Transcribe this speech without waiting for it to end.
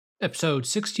Episode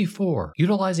 64,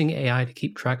 Utilizing AI to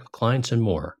Keep Track of Clients and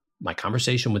More. My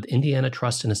conversation with Indiana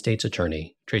Trust and Estates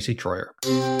attorney, Tracy Troyer.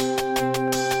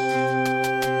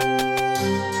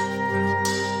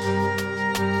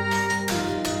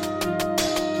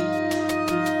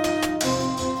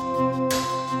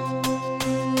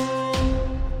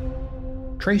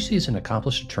 Tracy is an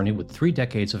accomplished attorney with 3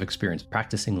 decades of experience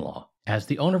practicing law. As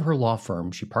the owner of her law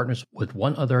firm, she partners with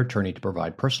one other attorney to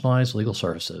provide personalized legal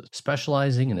services,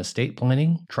 specializing in estate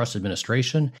planning, trust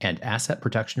administration, and asset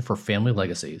protection for family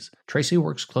legacies. Tracy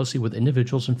works closely with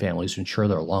individuals and families to ensure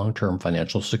their long-term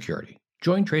financial security.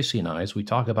 Join Tracy and I as we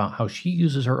talk about how she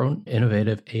uses her own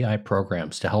innovative AI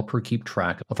programs to help her keep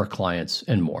track of her clients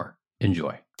and more.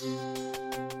 Enjoy.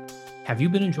 Have you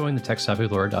been enjoying the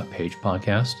TechSavvyLawyer.page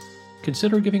podcast?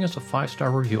 Consider giving us a 5-star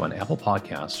review on Apple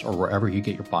Podcasts or wherever you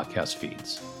get your podcast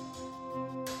feeds.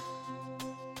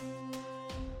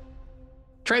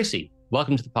 Tracy,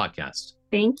 welcome to the podcast.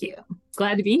 Thank you.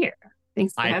 Glad to be here.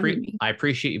 Thanks for having me. I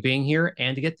appreciate you being here.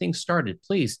 And to get things started,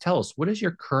 please tell us, what is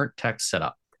your current tech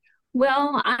setup?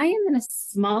 Well, I am in a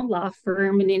small law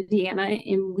firm in Indiana,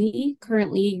 and we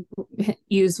currently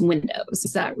use Windows.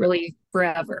 Is that really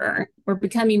forever? We're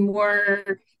becoming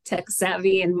more tech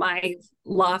savvy in my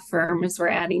law firm as we're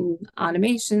adding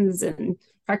automations and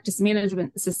practice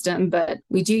management system, but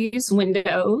we do use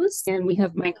Windows, and we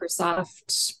have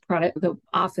Microsoft product, the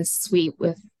Office suite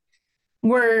with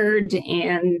Word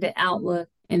and Outlook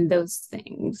and those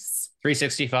thwhat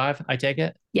 365, I take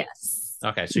it? Yes.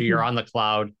 Okay, so you're on the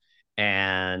cloud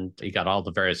and you got all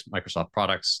the various Microsoft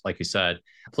products, like you said.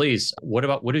 Please,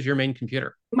 what is your main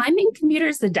computer? My main computer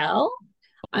is the Dell.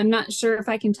 I'm not sure if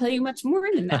I can tell you much more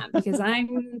than that because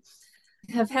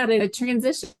have had a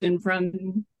transition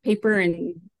from paper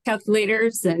and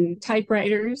calculators and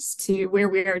typewriters to where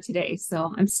we are today.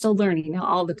 So I'm still learning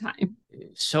all the time.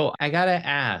 So I got to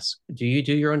ask, do you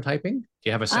do your own typing? Do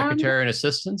you have a secretary and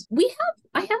assistant?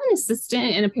 I have an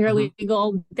assistant and a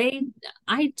paralegal.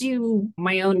 I do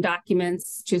my own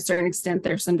documents to a certain extent.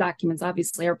 There's some documents,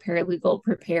 obviously, our paralegal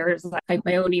prepares. I type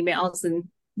my own emails and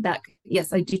that,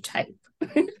 yes, I do type.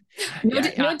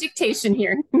 No dictation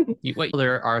here.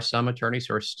 There are some attorneys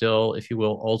who are still, if you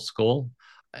will, old school.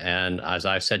 And as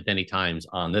I've said many times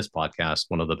on this podcast,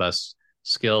 one of the best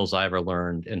skills I ever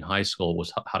learned in high school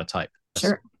was how to type.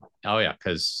 Sure. Oh, yeah,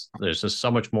 because there's just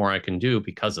so much more I can do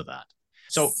because of that.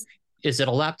 So is it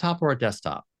a laptop or a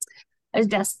desktop? A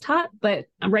desktop, but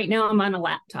right now I'm on a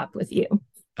laptop with you.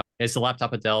 Is the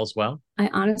laptop a Dell as well? I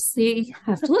honestly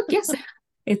have to look. Yes.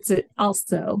 It's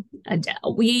also a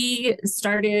Dell. I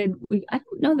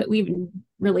don't know that we even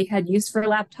really had use for a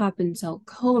laptop until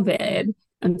COVID,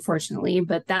 unfortunately,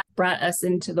 but that brought us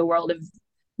into the world of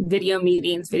video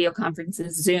meetings, video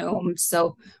conferences, Zoom.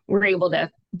 So we're able to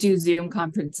do Zoom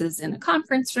conferences in a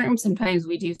conference room. Sometimes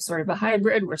we do sort of a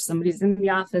hybrid where somebody's in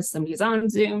the office, somebody's on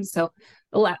Zoom. So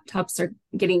the laptops are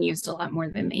getting used a lot more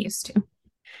than they used to.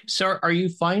 So are you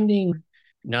finding,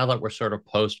 now that we're sort of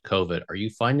post-COVID, are you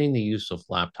finding the use of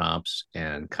laptops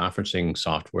and conferencing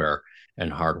software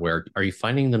and hardware, are you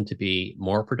finding them to be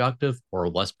more productive or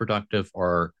less productive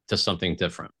or just something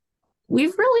different?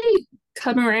 We've really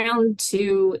come around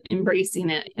to embracing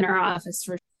it in our office.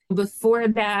 Before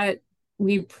that,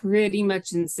 we pretty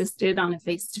much insisted on a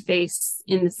face-to-face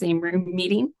in the same room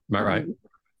meeting. Right.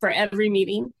 For every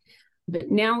meeting.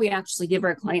 But now we actually give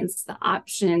our clients the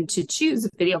option to choose a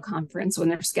video conference when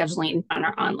they're scheduling on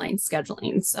our online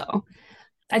scheduling. So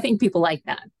I think people like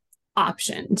that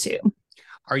option too.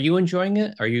 Are you enjoying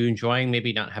it? Are you enjoying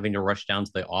maybe not having to rush down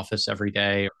to the office every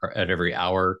day or at every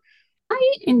hour?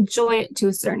 I enjoy it to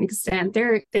a certain extent.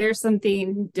 There's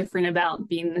something different about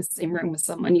being in the same room with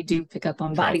someone. You do pick up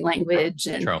on body language,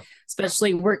 and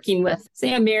especially working with,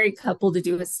 say, a married couple to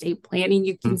do estate planning,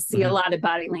 you can see a lot of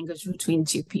body language between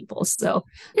two people. So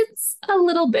it's a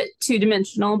little bit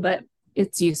two-dimensional, but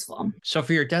it's useful. So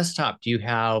for your desktop, do you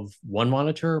have one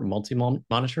monitor,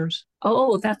 multi-monitors?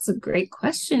 Oh, that's a great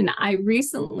question. I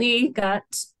recently got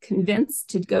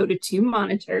convinced to go to 2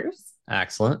 monitors.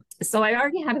 Excellent. So I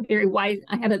already had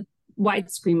a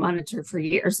widescreen monitor for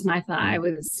years, and I thought I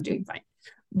was doing fine.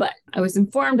 But I was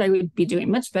informed I would be doing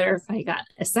much better if I got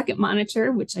a second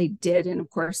monitor, which I did. And of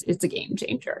course, it's a game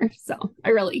changer. So I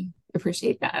really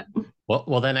appreciate that.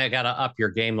 Well, then I got to up your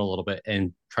game a little bit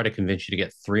and try to convince you to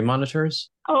get 3 monitors.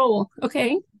 Oh,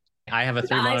 okay. I have a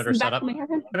 3-monitor setup.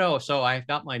 No, so I've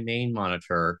got my main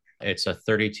monitor. It's a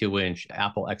 32-inch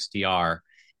Apple XDR.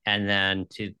 And then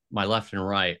to my left and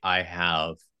right, I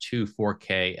have 2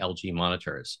 4K LG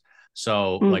monitors.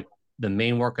 So like the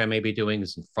main work I may be doing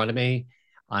is in front of me.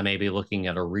 I may be looking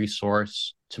at a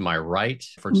resource to my right.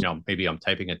 For maybe I'm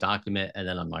typing a document, and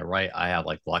then on my right, I have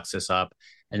like Lexis up.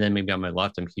 And then maybe on my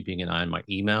left, I'm keeping an eye on my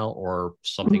email or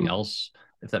something else,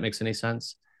 if that makes any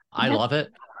sense. I love it.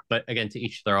 But again, to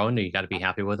each their own. You got to be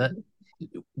happy with it.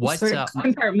 What's sort of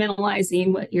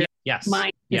compartmentalizing what your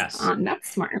mind is on?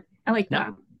 That's smart. I like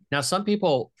that. Now, some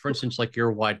people, for instance, like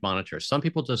your wide monitor, some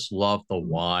people just love the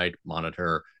wide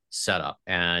monitor setup.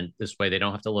 And this way they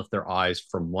don't have to lift their eyes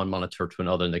from one monitor to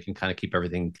another, and they can kind of keep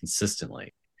everything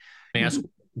consistently. May I ask,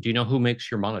 do you know who makes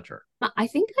your monitor? I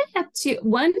think I have two.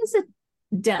 One is a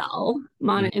Dell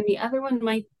monitor, and the other one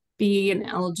might be an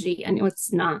LG. I know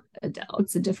it's not a Dell,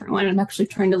 it's a different one. I'm actually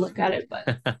trying to look at it,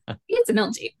 but it's an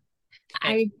LG.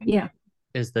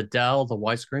 Is the Dell the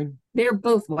widescreen? They're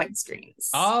both widescreens.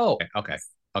 Oh, okay.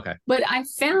 But I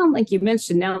found, like you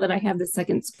mentioned, now that I have the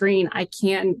second screen, I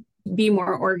can be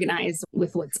more organized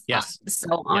with what's up.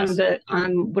 So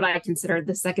on what I consider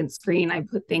the second screen, I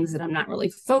put things that I'm not really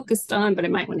focused on, but I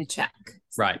might want to check.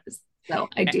 Right. So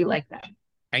I do like that.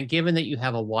 And given that you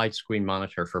have a widescreen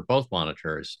monitor for both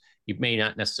monitors, you may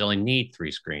not necessarily need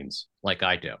three screens like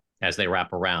I do as they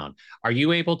wrap around. Are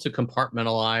you able to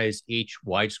compartmentalize each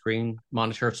widescreen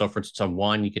monitor? So for instance, on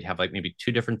one, you could have like maybe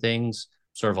two different things,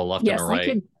 sort of a left and a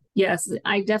right.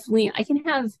 I can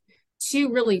have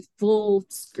two really full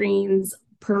screens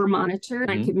per monitor.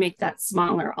 I could make that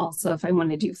smaller also. If I want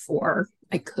to do four,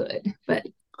 I could, but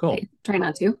cool. I try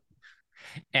not to.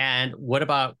 And what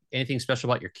about anything special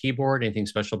about your keyboard? Anything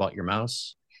special about your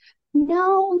mouse?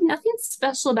 No, nothing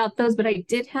special about those, but I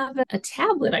did have a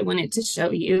tablet I wanted to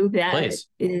show you that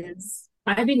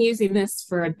I've been using this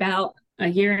for about a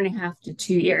year and a half to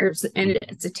 2 years, and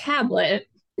it's a tablet,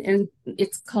 and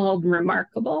it's called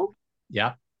Remarkable.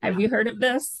 Yeah. Have you heard of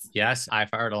this? Yes, I've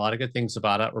heard a lot of good things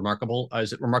about it. Remarkable.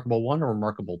 Is it Remarkable 1 or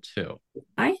Remarkable 2?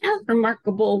 I have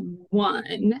Remarkable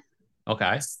 1.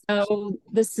 Okay. So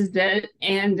this is it.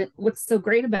 And what's so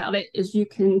great about it is you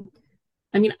can,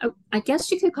 I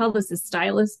guess you could call this a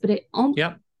stylus, but it and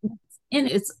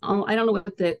it's I don't know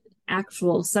what the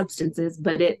actual substance is,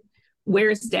 but it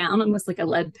wears down almost like a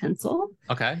lead pencil.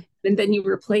 Okay. And then you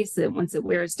replace it once it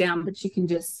wears down, but you can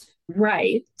just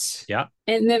write. Yeah.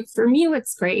 And then for me,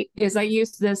 what's great is I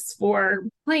use this for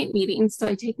client meetings. So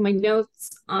I take my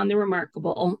notes on the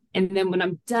Remarkable, and then when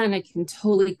I'm done, I can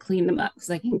totally clean them up because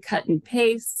I can cut and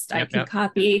paste, I can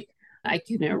copy, I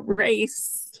can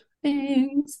erase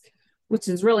things, which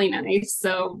is really nice.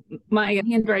 So my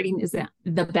handwriting isn't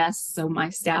the best, so my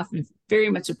staff very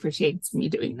much appreciates me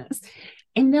doing this.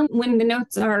 And then when the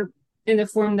notes are in the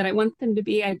form that I want them to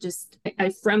be, I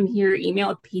from here email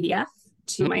a PDF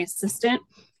to my assistant,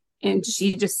 and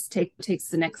she just takes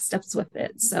the next steps with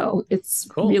it. So it's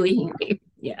really handy.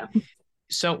 Yeah.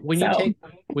 So when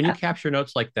you capture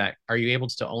notes like that, are you able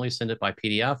to only send it by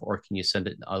PDF, or can you send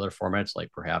it in other formats,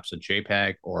 like perhaps a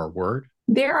JPEG or a Word?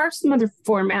 There are some other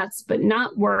formats, but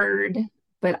not Word.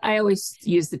 But I always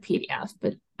use the PDF,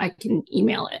 but I can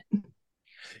email it.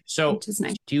 So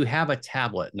do you have a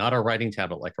tablet, not a writing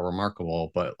tablet like a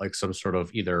Remarkable, but like some sort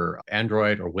of either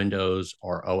Android or Windows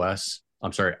or iOS?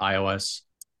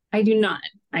 I do not.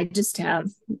 I just have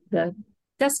the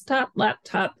desktop,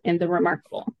 laptop, and the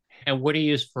Remarkable. And what do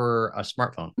you use for a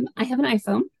smartphone? I have an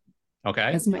iPhone.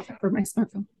 Okay. For my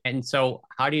smartphone. And so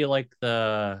how do you like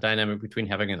the dynamic between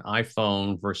having an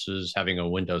iPhone versus having a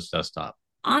Windows desktop?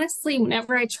 Honestly,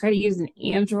 whenever I try to use an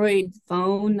Android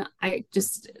phone, I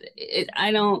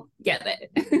don't get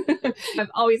it. I've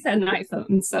always had an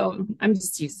iPhone, so I'm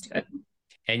just used to it.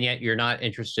 And yet you're not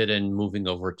interested in moving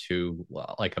over to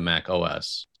like a Mac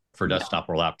OS for desktop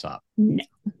or laptop? No.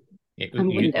 I'm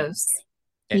Windows.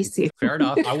 PC. Fair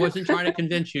enough. I wasn't trying to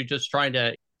convince you, just trying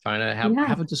to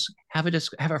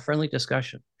have a friendly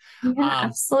discussion. Yeah,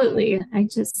 absolutely.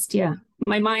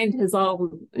 My mind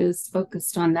is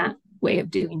focused on that way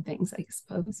of doing things, I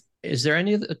suppose. Is there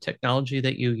any of the technology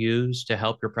that you use to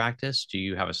help your practice? Do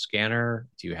you have a scanner?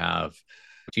 Do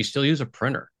you still use a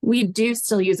printer? We do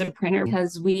still use a printer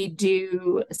because we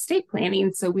do estate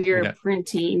planning. So we are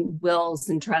printing wills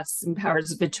and trusts and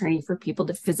powers of attorney for people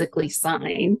to physically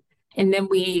sign. And then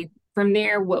from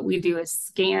there, what we do is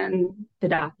scan the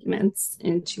documents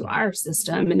into our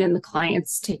system, and then the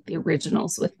clients take the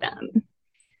originals with them.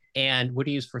 And what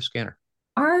do you use for a scanner?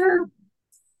 Our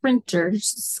printers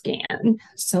scan.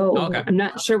 So I'm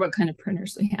not sure what kind of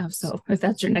printers we have. So if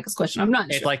that's your next question, I'm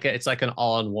not sure. It's like an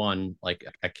all-in-one, like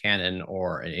a Canon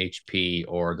or an HP,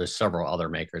 or there's several other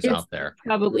makers out there.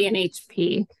 Probably an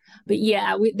HP. But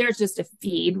yeah, there's just a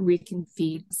feed. We can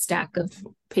feed a stack of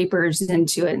papers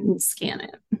into it and scan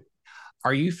it.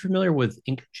 Are you familiar with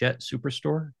Inkjet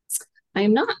Superstore? I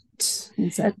am not.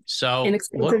 Is that So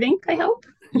inexpensive ink, I hope?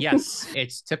 yes,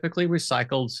 it's typically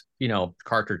recycled,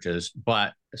 cartridges.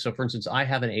 But so for instance, I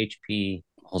have an HP.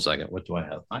 Hold on a second. What do I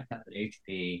have? I have an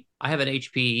HP. I have an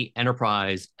HP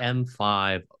Enterprise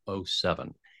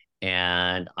M507.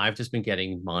 And I've just been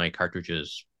getting my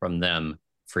cartridges from them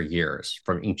for years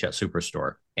from Inkjet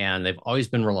Superstore. And they've always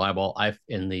been reliable. I've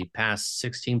in the past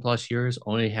 16 plus years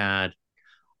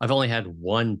I've only had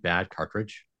one bad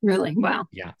cartridge. Really? Wow.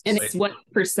 Yeah. And So it's what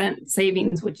percent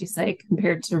savings would you say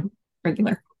compared to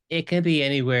regular? it can be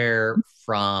anywhere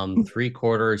from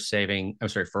three-quarters saving, I'm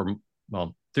sorry, from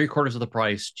three-quarters of the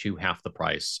price to half the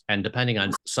price. And depending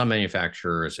on some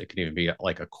manufacturers, it can even be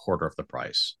like a quarter of the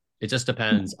price. It just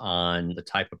depends on the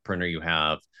type of printer you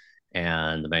have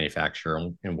and the manufacturer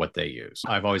and what they use.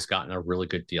 I've always gotten a really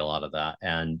good deal out of that.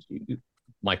 And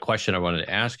my question I wanted to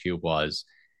ask you was,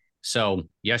 so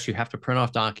yes, you have to print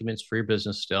off documents for your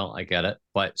business still. I get it.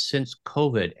 But since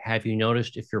COVID, have you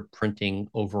noticed if your printing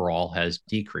overall has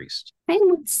decreased? I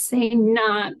would say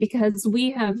not, because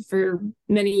we have for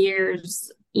many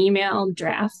years emailed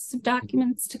drafts of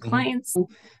documents to clients.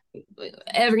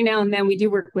 Every now and then we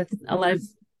do work with a lot of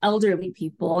elderly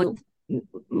people.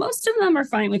 Most of them are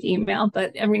fine with email,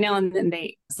 but every now and then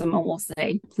someone will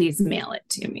say, please mail it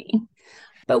to me.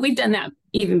 But we've done that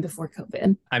even before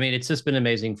COVID. I mean, it's just been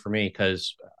amazing for me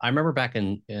because I remember back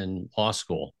in law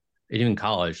school, even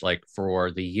college, like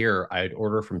for the year, I'd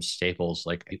order from Staples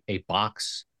like a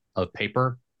box of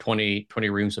paper, 20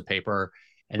 reams of paper,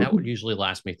 and that would usually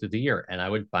last me through the year. And I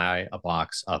would buy a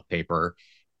box of paper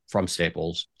from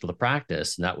Staples for the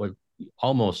practice, and that would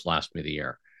almost last me the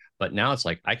year. But now it's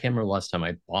like, I can't remember the last time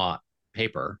I bought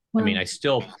paper. Wow. I mean, I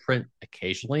still print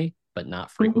occasionally, but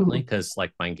not frequently because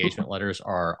like my engagement letters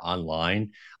are online.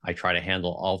 I try to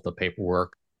handle all of the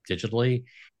paperwork digitally.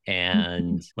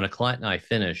 And when a client and I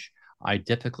finish, I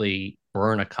typically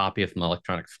burn a copy of my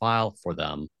electronic file for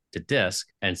them to disk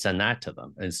and send that to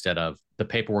them instead of the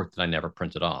paperwork that I never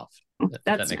printed off. If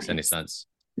that makes any sense.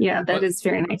 Yeah, that is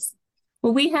very nice.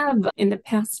 Well, we have in the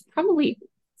past probably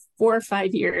 4 or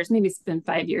 5 years, maybe it's been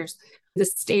 5 years, the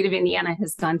state of Indiana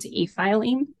has gone to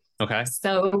e-filing. Okay.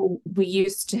 So we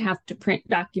used to have to print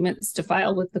documents to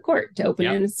file with the court to open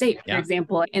an estate, for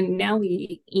example. And now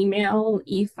we email,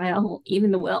 e-file, even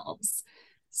the wills.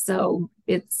 So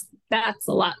that's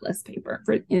a lot less paper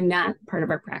in that part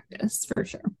of our practice, for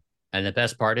sure. And the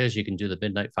best part is you can do the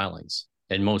midnight filings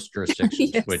in most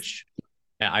jurisdictions, yes. Which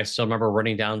I still remember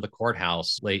running down the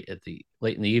courthouse late in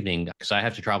the evening because I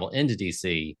have to travel into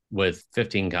DC with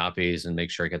 15 copies and make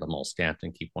sure I get them all stamped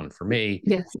and keep one for me.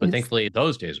 Yes, but thankfully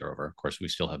those days are over. Of course, we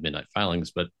still have midnight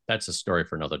filings, but that's a story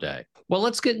for another day. Well,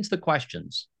 let's get into the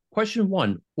questions. Question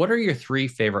 1, what are your 3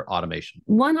 favorite automation?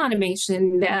 One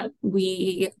automation that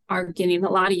we are getting a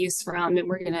lot of use from, and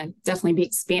we're going to definitely be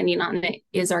expanding on it,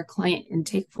 is our client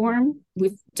intake form.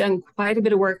 We've done quite a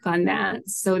bit of work on that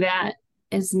so that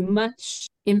as much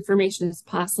information as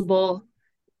possible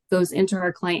goes into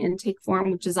our client intake form,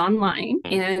 which is online.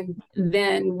 And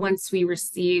then once we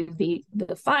receive the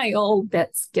file that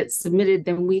gets submitted,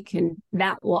 then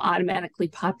that will automatically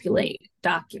populate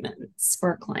documents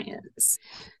for our clients.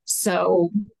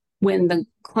 So when the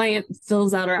client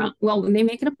fills out when they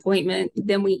make an appointment,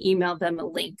 then we email them a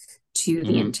link to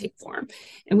the intake form.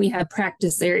 And we have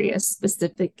practice area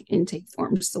specific intake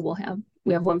forms. So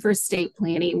we have one for estate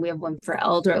planning, we have one for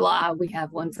elder law, we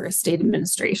have one for estate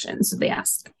administration. So they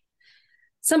ask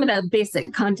some of the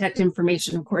basic contact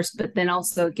information, of course, but then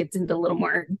also it gets into a little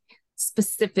more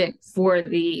specific for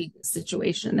the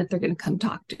situation that they're going to come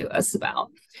talk to us about.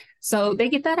 So they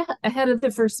get that ahead of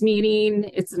the first meeting.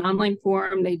 It's an online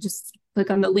form. They just click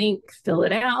on the link, fill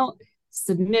it out,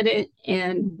 submit it.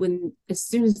 And as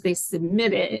soon as they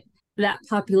submit it, that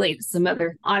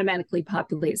automatically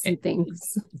populates some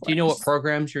things. Do you know what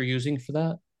programs you're using for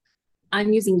that?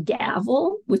 I'm using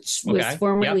Gavel, which was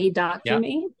formerly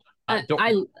DocuMate. I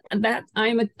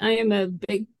am a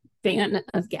big fan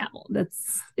of Gavel.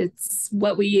 It's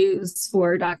what we use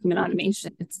for document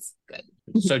automation. It's good.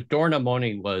 So Dorna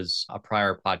Moni was a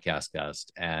prior podcast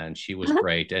guest, and she was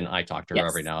great. And I talk to her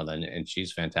every now and then, and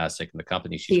she's fantastic. And the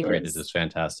company she's created is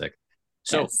fantastic.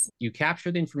 So you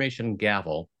capture the information in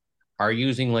Gavel. Are you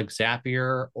using like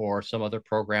Zapier or some other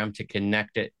program to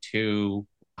connect it to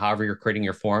however you're creating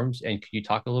your forms? And can you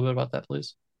talk a little bit about that,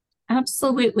 please?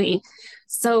 Absolutely.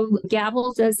 So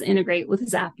Gavel does integrate with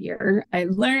Zapier. I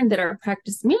learned that our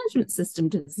practice management system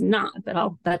does not,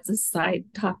 but that's a side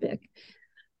topic.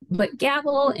 But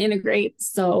Gavel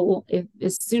integrates, so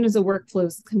as soon as a workflow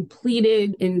is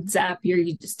completed in Zapier,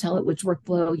 you just tell it which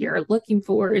workflow you're looking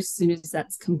for. As soon as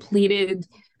that's completed,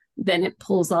 then it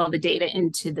pulls all the data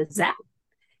into the Zap,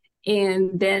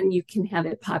 and then you can have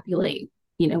it populate,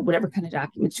 whatever kind of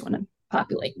documents you want to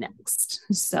populate next.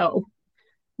 So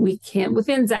we can,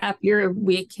 within Zapier,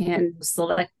 we can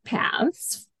select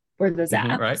paths for the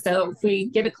Zap. Right. So if we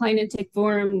get a client intake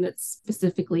form that's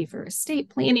specifically for estate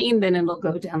planning, then it'll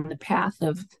go down the path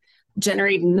of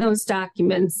generating those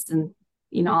documents and,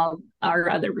 all our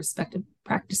other respective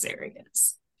practice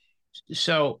areas.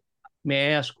 So may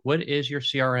I ask, what is your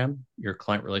CRM, your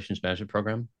client relations management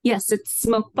program? Yes, it's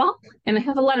Smokeball. And I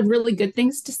have a lot of really good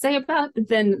things to say about, but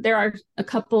then there are a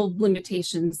couple of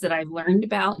limitations that I've learned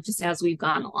about just as we've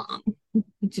gone along,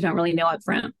 which you don't really know up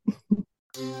front.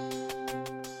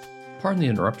 Pardon the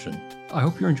interruption. I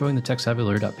hope you're enjoying the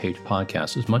TechSavvyLawyer.page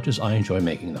podcast as much as I enjoy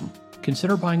making them.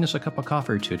 Consider buying us a cup of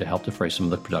coffee or two to help defray some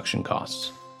of the production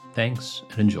costs. Thanks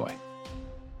and enjoy.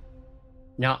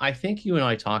 Now, I think you and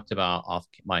I talked about off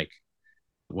mic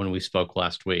when we spoke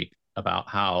last week about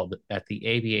how at the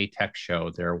ABA Tech Show,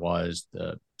 there was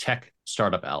the Tech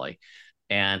Startup Alley.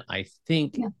 And I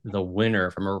think the winner,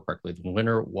 if I remember correctly, the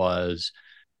winner was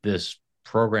this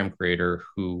program creator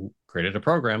who created a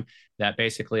program that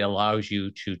basically allows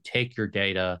you to take your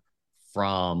data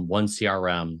from one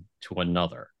CRM to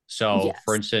another. So,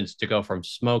 for instance, to go from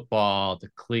Smokeball to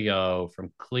Clio,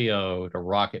 from Clio to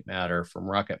Rocket Matter, from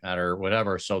Rocket Matter,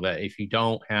 whatever, so that if you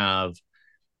don't have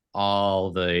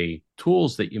all the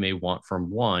tools that you may want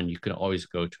from one, you can always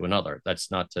go to another.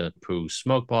 That's not to poo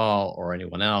Smokeball or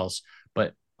anyone else,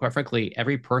 but quite frankly,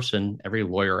 every person, every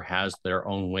lawyer has their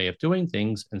own way of doing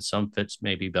things, and some fits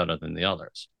may be better than the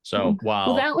others. So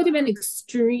well, that would have been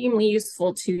extremely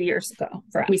useful 2 years ago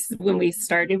for us when we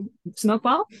started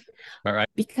Smokeball. All right.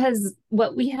 Because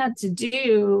what we had to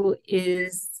do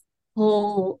is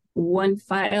pull one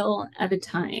file at a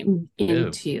time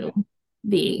into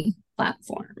the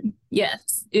platform.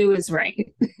 Yes, it was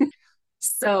right.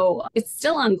 So it's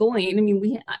still ongoing. I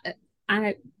mean,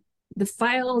 the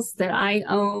files that I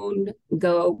own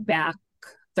go back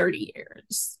 30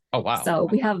 years. Oh, wow. So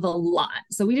we have a lot.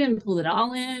 So we didn't pull it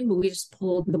all in, but we just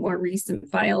pulled the more recent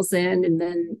files in. And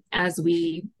then if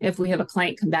we have a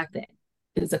client come back that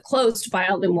is a closed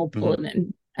file, then we'll pull it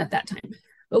in at that time.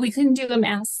 But we couldn't do a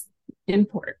mass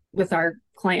import with our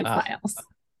client files.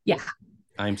 Yeah.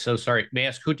 I'm so sorry. May I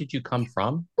ask, who did you come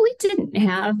from? We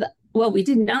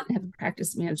did not have a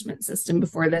practice management system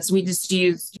before this. We just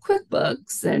used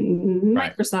QuickBooks and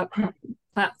Microsoft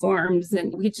platforms,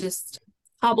 and we just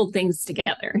cobbled things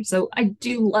together. So I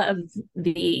do love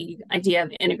the idea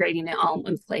of integrating it all in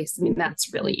one place. I mean,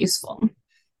 that's really useful.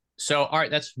 So, all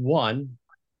right, that's one.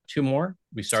 Two more.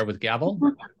 We started with Gavel.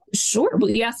 Sure. Well,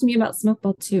 you asked me about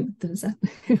Smokeball too.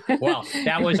 Well,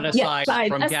 that was an aside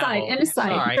from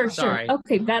Gavel. Sure.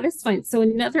 Okay, that is fine. So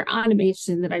another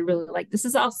automation that I really like, this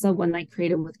is also one I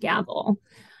created with Gavel,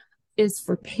 is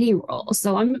for payroll.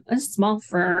 So I'm a small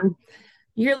firm.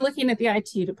 You're looking at the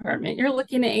IT department. You're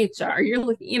looking at HR. You're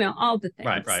looking, all the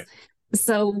things. Right.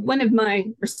 So one of my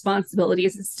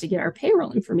responsibilities is to get our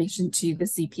payroll information to the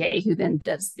CPA, who then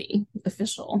does the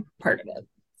official part of it.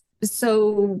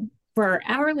 So for our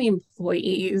hourly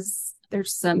employees,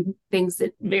 there's some things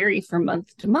that vary from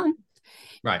month to month.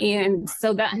 Right. And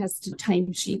so that has to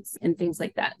timesheets and things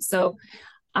like that. So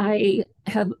I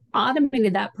have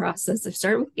automated that process. I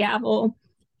started with Gavel,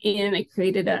 and I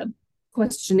created a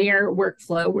questionnaire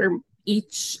workflow where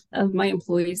each of my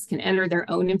employees can enter their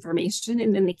own information,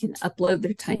 and then they can upload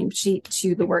their timesheet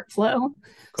to the workflow.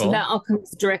 Cool. So that all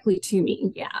comes directly to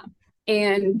me. Yeah.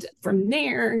 And from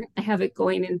there, I have it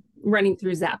going and running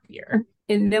through Zapier.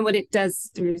 And then what it does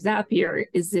through Zapier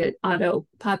is it auto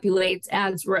populates,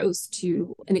 adds rows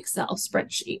to an Excel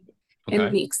spreadsheet. Okay.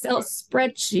 And the Excel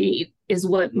spreadsheet is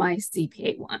what my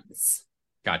CPA wants.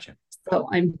 Gotcha. So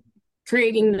I'm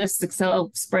creating this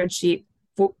Excel spreadsheet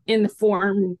in the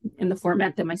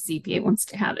format that my CPA wants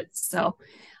to have it. So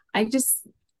that's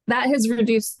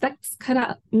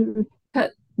cut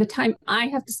the time I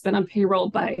have to spend on payroll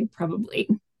by probably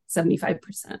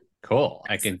 75%. Cool.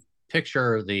 I can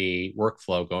picture the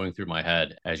workflow going through my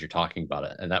head as you're talking about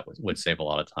it, and that would save a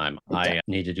lot of time. I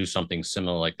need to do something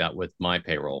similar like that with my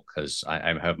payroll, because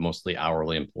I have mostly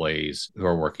hourly employees who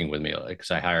are working with me,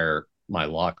 because I hire my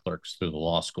law clerks through the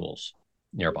law schools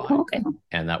nearby. Okay.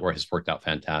 And that has worked out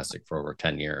fantastic for over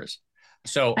 10 years.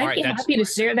 So I'd be happy to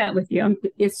share that with you.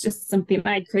 It's just something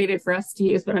I created for us to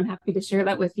use, but I'm happy to share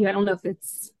that with you. I don't know if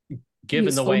it's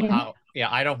given the way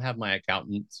I don't have my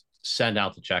accountant send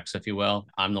out the checks, if you will.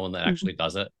 I'm the one that actually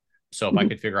does it. So if I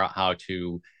could figure out how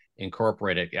to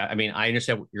incorporate it, I mean, I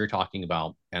understand what you're talking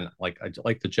about, and I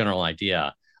like the general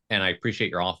idea, and I appreciate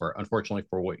your offer. Unfortunately,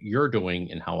 for what you're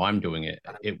doing and how I'm doing it,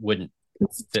 it wouldn't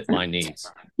fit my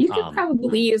needs. You could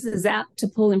probably use a Zap to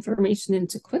pull information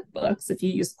into QuickBooks if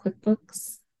you use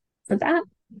QuickBooks for that.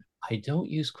 I don't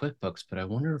use QuickBooks, but I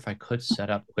wonder if I could set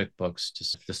up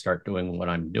QuickBooks to start doing what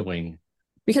I'm doing.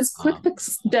 Because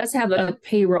QuickBooks does have a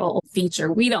payroll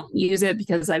feature. We don't use it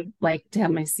because I like to have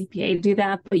my CPA do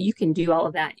that, but you can do all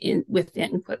of that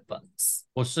within QuickBooks.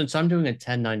 Well, since I'm doing a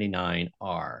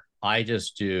 1099-R, I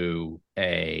just do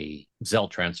a Zelle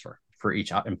transfer for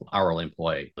each hourly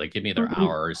employee. They give me their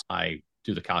hours. I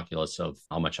do the calculus of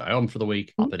how much I owe them for the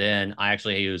week, pop it in. I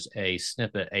actually use a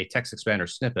text expander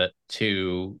snippet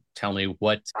to tell me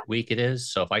what week it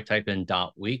is. So if I type in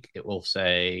 .week, it will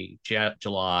say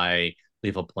July,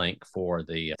 leave a blank for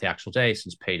the actual day,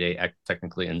 since payday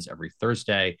technically ends every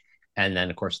Thursday. And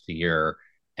then, of course, the year,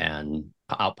 and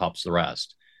out pops the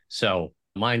rest. So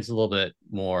mine's a little bit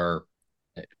more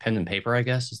pen and paper, I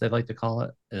guess, as they like to call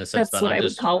it. In the sense that's what I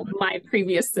would call my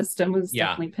previous system, was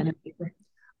definitely pen and paper.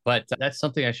 But that's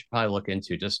something I should probably look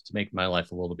into, just to make my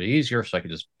life a little bit easier, so I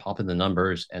could just pop in the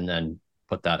numbers and then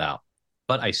put that out.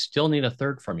 But I still need a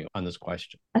third from you on this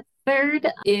question. A third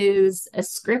is a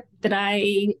script that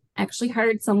I actually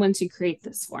hired someone to create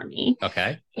this for me.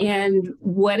 Okay. And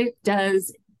what it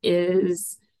does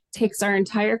is takes our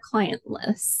entire client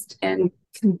list and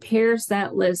compares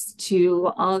that list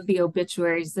to all of the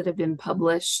obituaries that have been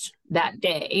published that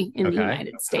day in the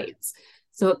United States.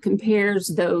 So it compares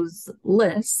those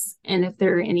lists, and if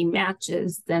there are any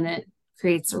matches, then it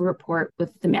creates a report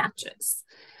with the matches.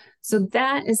 So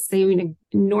that is saving an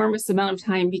enormous amount of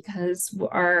time, because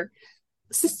our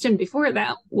system before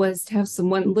that was to have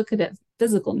someone look at a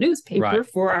physical newspaper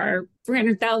for our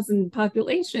 300,000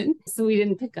 population. So we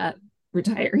didn't pick up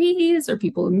retirees or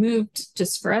people who moved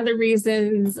just for other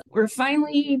reasons. We're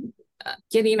finally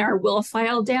getting our will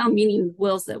file down, meaning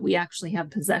wills that we actually have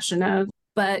possession of.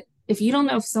 But if you don't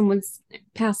know if someone's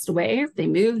passed away, or if they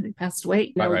moved, they passed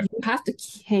away, you have to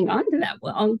hang on to that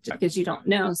will because you don't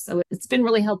know. So it's been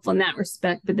really helpful in that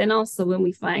respect. But then also, when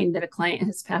we find that a client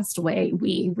has passed away,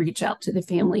 we reach out to the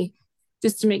family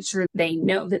just to make sure they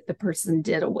know that the person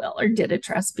did a will or did a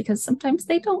trust, because sometimes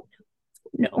they don't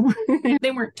know.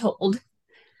 They weren't told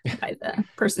by the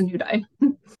person who died.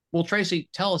 Well, Tracy,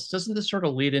 tell us, doesn't this sort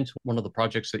of lead into one of the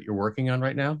projects that you're working on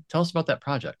right now? Tell us about that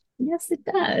project. Yes, it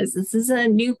does. This is a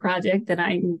new project that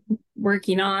I'm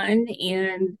working on,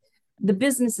 and the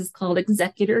business is called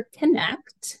Executor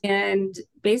Connect. And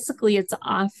basically, it's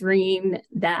offering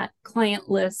that client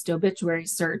list obituary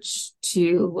search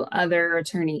to other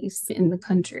attorneys in the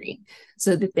country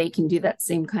so that they can do that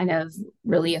same kind of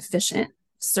really efficient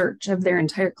search of their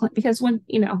entire client. Because when,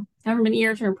 however many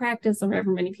years you're in practice, or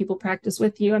however many people practice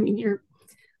with you, I mean, you're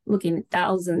looking at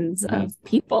thousands of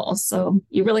people. So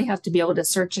you really have to be able to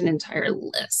search an entire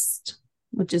list,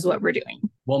 which is what we're doing.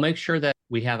 We'll make sure that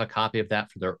we have a copy of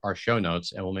that for our show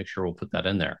notes, and we'll make sure we'll put that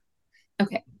in there.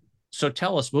 Okay. So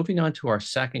tell us, moving on to our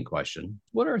second question,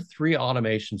 what are 3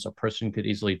 automations a person could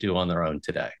easily do on their own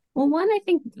today? Well, one, I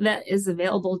think that is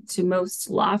available to most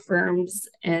law firms,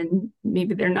 and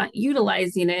maybe they're not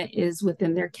utilizing it, is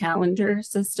within their calendar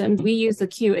system. We use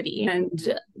Acuity,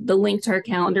 and the link to our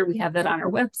calendar, we have that on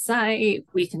our website.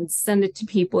 We can send it to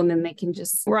people, and then they can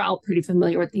we're all pretty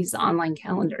familiar with these online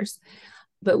calendars.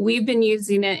 But we've been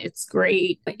using it. It's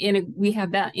great. We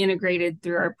have that integrated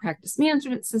through our practice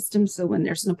management system. So when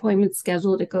there's an appointment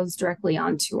scheduled, it goes directly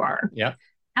onto our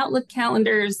Outlook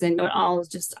calendars, and it all is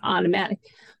just automatic.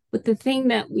 But the thing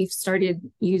that we've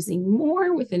started using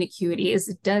more within Acuity is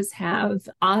it does have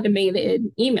automated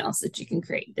emails that you can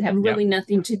create that have really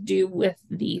nothing to do with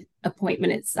the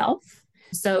appointment itself.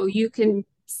 So you can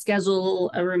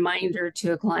schedule a reminder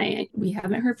to a client. We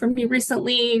haven't heard from you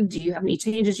recently. Do you have any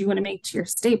changes you want to make to your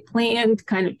estate plan, to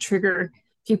kind of trigger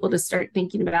people to start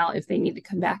thinking about if they need to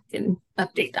come back and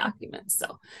update documents.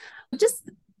 So just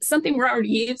something we're already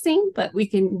using, but we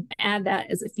can add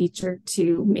that as a feature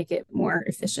to make it more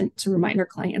efficient to remind our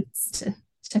clients to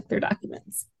check their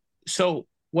documents. So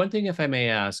one thing, if I may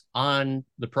ask, on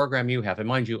the program you have, and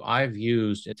mind you, I've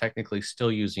used and technically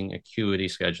still using Acuity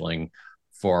scheduling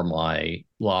for my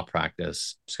law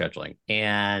practice scheduling.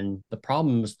 And the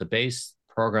problem is the base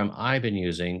program I've been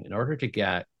using, in order to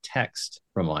get text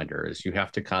reminders, you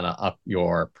have to kind of up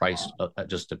your price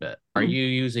just a bit. Are you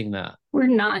using that? We're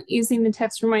not using the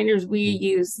text reminders. We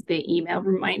use the email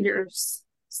reminders.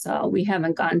 So we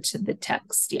haven't gone to the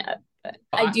text yet. But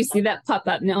I do see that pop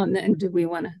up now and then. Do we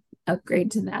want to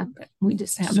upgrade to that? But we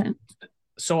just haven't.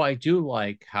 So I do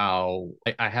like how,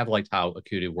 I have liked how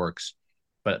Acuity works.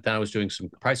 But then I was doing some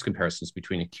price comparisons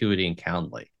between Acuity and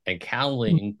Calendly. And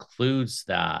Calendly includes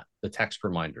the text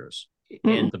reminders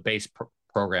in the base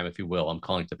program, if you will. I'm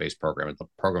calling it the base program, the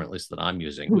program at least that I'm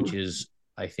using, which is,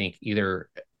 I think, either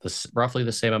roughly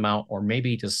the same amount or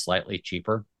maybe just slightly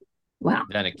cheaper Wow.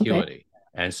 than Acuity. Okay.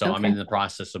 And so I'm in the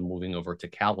process of moving over to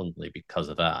Calendly because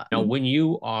of that. Now, when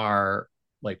you are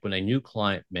like when a new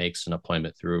client makes an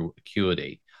appointment through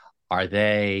Acuity,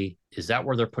 is that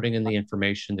where they're putting in the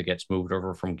information that gets moved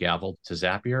over from Gavel to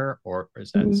Zapier, or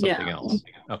is that something else?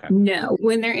 Okay. No,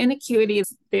 when they're in Acuity,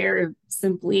 they're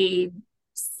simply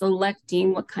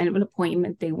selecting what kind of an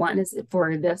appointment they want. Is it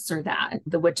for this or that,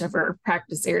 whichever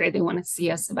practice area they want to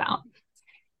see us about?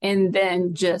 And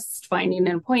then just finding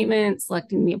an appointment,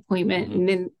 selecting the appointment, and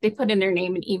then they put in their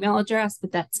name and email address,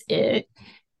 but that's it.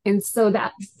 And so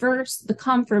the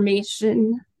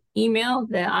confirmation email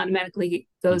that automatically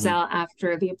goes out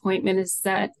after the appointment is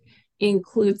set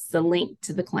includes the link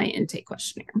to the client intake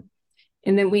questionnaire.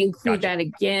 And then we include that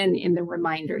again in the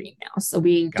reminder email. So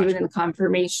we do it in the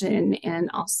confirmation and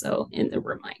also in the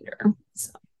reminder.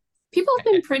 So people have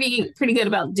been pretty good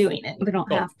about doing it. They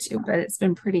don't have to, but it's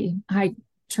been pretty high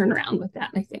turnaround with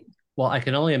that, I think. Well, I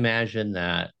can only imagine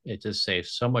that it just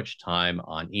saves so much time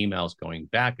on emails going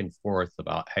back and forth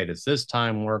about, hey, does this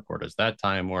time work or does that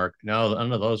time work? No,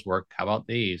 none of those work. How about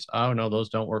these? Oh, no, those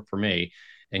don't work for me.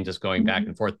 And just going back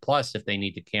and forth. Plus, if they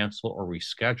need to cancel or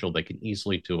reschedule, they can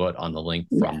easily do it on the link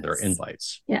from their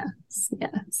invites. Yes.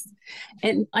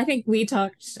 And I think we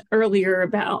talked earlier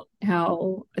about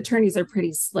how attorneys are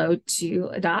pretty slow to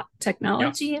adopt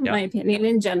technology, in my opinion,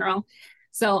 in general.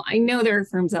 So I know there are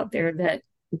firms out there that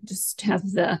just have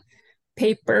the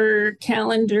paper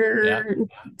calendar,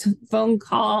 phone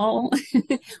call,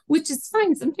 which is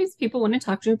fine. Sometimes people want to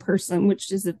talk to a person,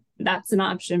 that's an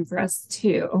option for us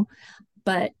too.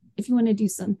 But if you want to do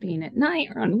something at night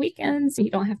or on weekends,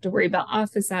 you don't have to worry about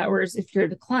office hours if you're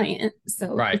the client.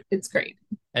 So it's great.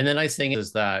 And the nice thing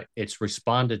is that it's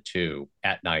responded to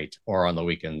at night or on the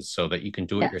weekends so that you can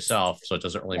do it yourself. So it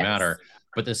doesn't really matter.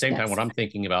 But at the same time, what I'm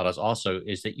thinking about is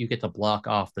that you get to block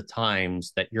off the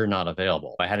times that you're not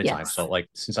available ahead of time. So like,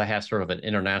 since I have sort of an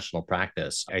international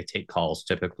practice, I take calls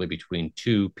typically between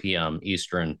 2 p.m.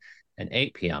 Eastern and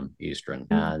 8 p.m. Eastern.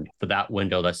 And for that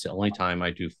window, that's the only time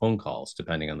I do phone calls,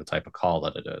 depending on the type of call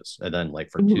that it is. And then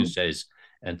like for Tuesdays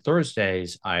and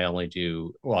Thursdays, I only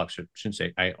do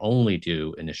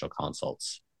initial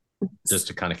consults, just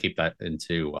to kind of keep that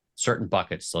into certain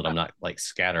buckets so that I'm not like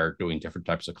scattered doing different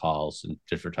types of calls and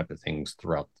different type of things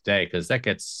throughout the day. Because that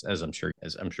gets, as I'm sure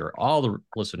all the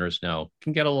listeners know,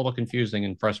 can get a little confusing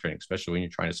and frustrating, especially when you're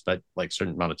trying to spend like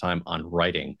certain amount of time on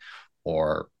writing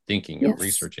or thinking or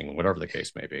researching, whatever the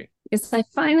case may be. Yes, I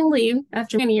finally,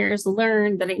 after many years,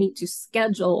 learned that I need to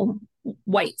schedule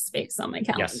white space on my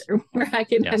calendar where I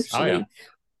can actually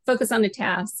focus on a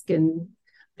task, and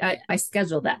I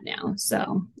schedule that now.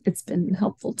 So it's been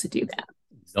helpful to do that.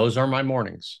 Those are my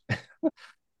mornings.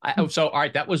 So, all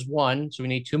right, that was one. So we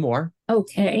need two more.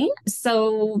 Okay.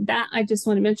 So that I just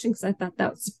want to mention because I thought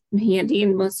that was handy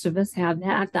and most of us have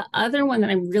that. The other one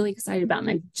that I'm really excited about, and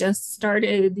I just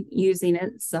started using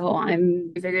it, so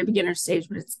I'm very beginner stage,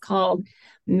 but it's called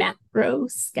Macro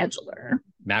Scheduler.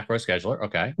 Macro Scheduler.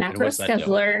 Okay. Macro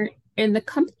Scheduler. And the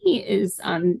company is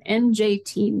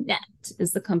MJT Net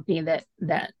is the company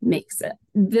that makes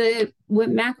it. What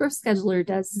Macro Scheduler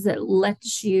does is it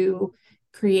lets you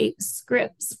create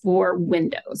scripts for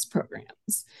Windows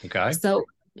programs. Okay. So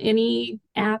any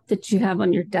app that you have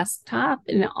on your desktop,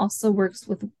 and it also works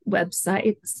with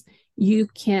websites, you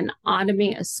can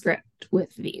automate a script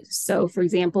with these. So for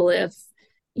example, if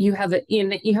you have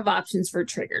you have options for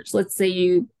triggers. Let's say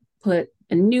you put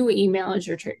a new email as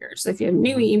your trigger. So if you have a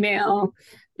new email,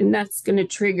 and that's going to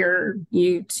trigger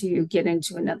you to get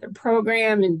into another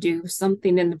program and do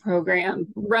something in the program,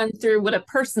 run through what a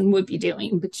person would be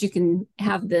doing, but you can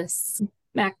have this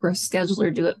macro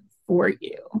scheduler do it for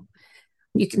you.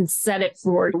 You can set it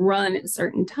for run at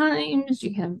certain times.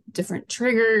 You have different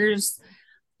triggers.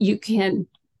 You can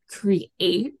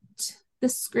create the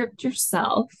script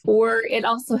yourself, or it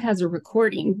also has a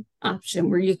recording option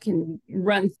where you can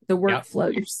run the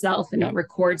workflow yourself, and it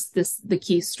records the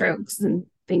keystrokes and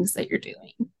things that you're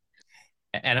doing.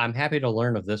 And I'm happy to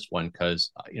learn of this one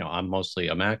because, I'm mostly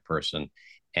a Mac person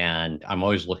and I'm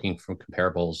always looking for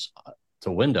comparables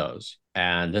to Windows.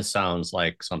 And this sounds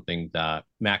like something that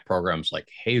Mac programs like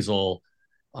Hazel,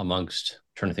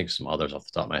 trying to think of some others off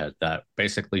the top of my head, that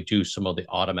basically do some of the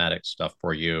automatic stuff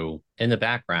for you in the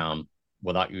background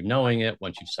without you knowing it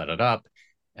once you've set it up,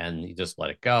 and you just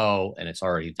let it go and it's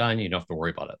already done. You don't have to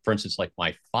worry about it. For instance, like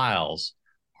my files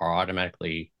are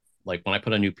automatically, like when I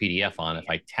put a new PDF on, if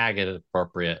I tag it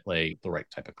appropriately, the right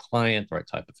type of client, the right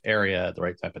type of area, the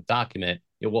right type of document,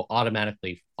 it will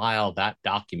automatically file that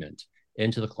document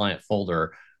into the client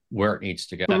folder where it needs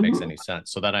to go. If that makes Mm-hmm. any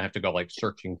sense. So then I have to go like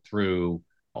searching through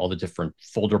all the different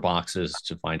folder boxes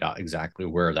to find out exactly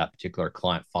where that particular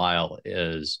client file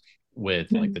is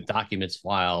with like the documents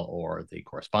file or the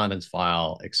correspondence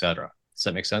file, et cetera. Does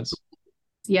that make sense?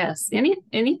 Yes.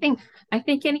 Anything, I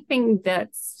think anything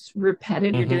that's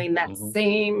repetitive, you're Mm-hmm, doing that mm-hmm,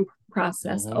 same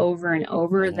process mm-hmm, over and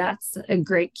over, mm-hmm. that's a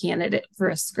great candidate for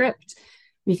a script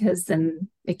because then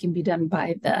it can be done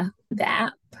by the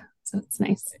app. So it's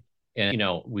nice. And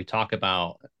we talk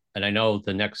about, and I know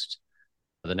the next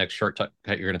short cut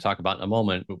you're going to talk about in a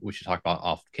moment, but we should talk about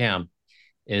off cam,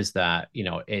 is that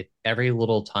every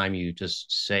little time you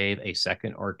just save a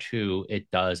second or two, it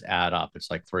does add up.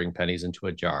 It's like throwing pennies into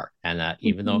a jar, and that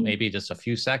even though it Mm-hmm. may be just a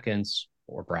few seconds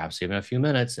or perhaps even a few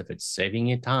minutes, if it's saving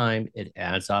you time, it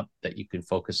adds up that you can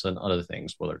focus on other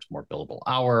things, whether it's more billable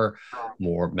hour,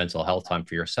 more mental health time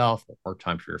for yourself, more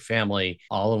time for your family.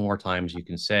 All the more times you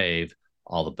can save,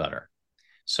 all the better.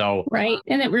 So Right.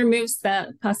 And it removes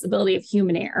the possibility of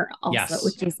human error also, yes,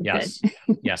 which is good. yes,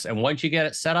 yes. And once you get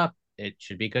it set up, it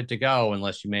should be good to go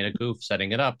unless you made a goof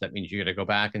setting it up. That means you got to go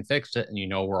back and fix it, and you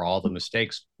know where all the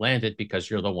mistakes landed because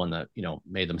you're the one that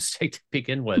made the mistake to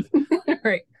begin with.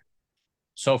 Right.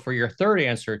 So for your third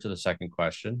answer to the second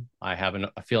question, I have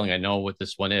a feeling I know what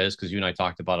this one is because you and I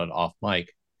talked about it off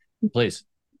mic. Please.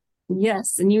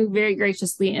 Yes, and you very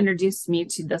graciously introduced me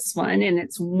to this one, and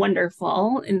it's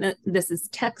wonderful. And this is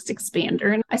Text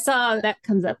Expander, and I saw that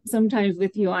comes up sometimes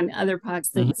with you on other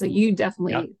podcasts, so you Yep.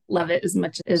 definitely love it as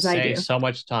much as I do. Saves so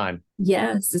much time.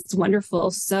 Yes, it's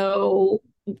wonderful. So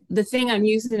the thing I'm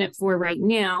using it for right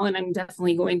now, and I'm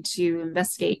definitely going to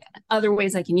investigate other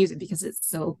ways I can use it because it's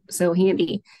so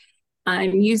handy.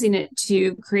 I'm using it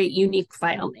to create unique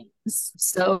file names.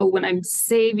 So when I'm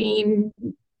save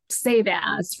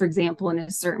as, for example, in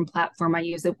a certain platform I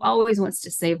use, it always wants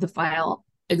to save the file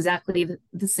exactly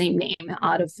the same name,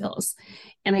 autofills.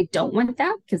 And I don't want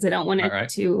that because I don't want it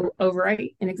to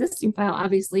overwrite an existing file,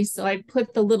 obviously. So I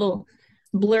put the little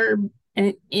blurb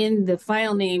in the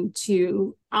file name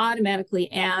to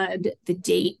automatically add the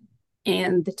date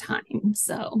and the time.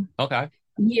 So okay.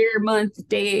 Year, month,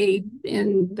 day,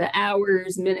 in the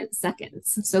hours, minutes,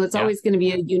 seconds. So it's Yeah. always going to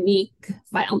be a unique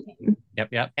file name.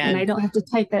 Yep. And I don't have to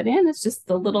type that in. It's just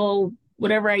the little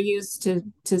whatever I use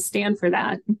to stand for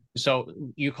that. So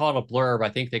you call it a blurb. I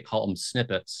think they call them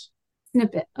snippets.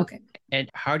 Snippet. Okay. And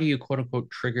how do you quote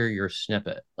unquote trigger your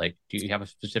snippet? Like, do you have a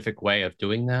specific way of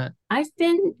doing that? I've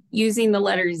been using the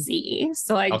letter Z.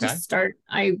 So I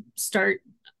start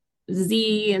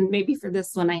Z, and maybe for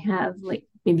this one I have like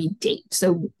maybe date.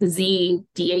 So the Z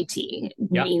DAT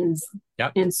means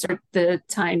insert the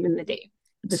time and the date.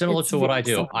 Similar to what I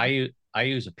do. I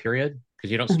use a period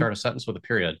because you don't start a sentence with a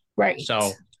period. Right.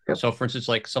 So for instance,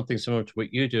 like something similar to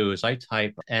what you do is I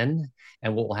type N,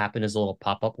 and what will happen is a little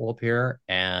pop-up will appear,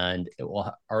 and it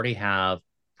will already have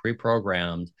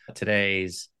pre-programmed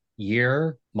today's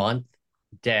year, month,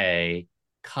 day,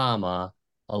 comma,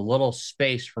 a little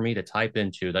space for me to type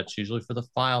into. That's usually for the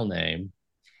file name,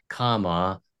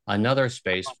 comma, another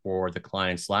space for the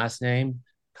client's last name,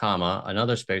 comma,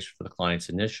 another space for the client's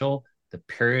initial. The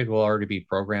period will already be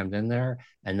programmed in there,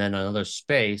 and then another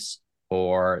space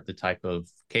for the type of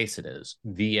case it is,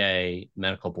 VA,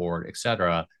 medical board,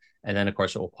 etc. And then, of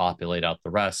course, it will populate out the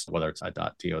rest, whether it's a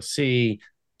 .doc, docx,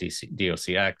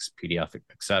 PDF,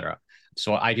 etc.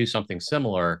 So I do something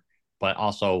similar, but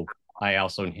I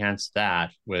also enhance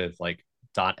that with like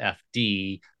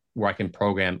 .fd, where I can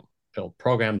it'll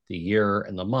program the year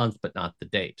and the month, but not the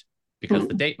date, because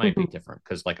the date might be different.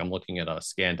 Because like I'm looking at a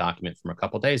scanned document from a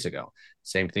couple of days ago.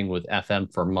 Same thing with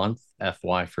FM for month,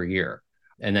 FY for year.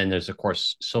 And then there's, of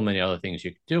course, so many other things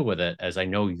you can do with it, as I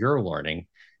know you're learning.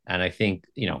 And I think,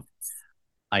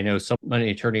 I know so many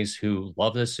attorneys who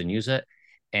love this and use it.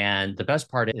 And the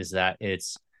best part is that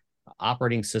it's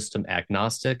operating system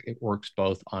agnostic. It works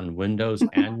both on Windows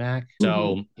and Mac.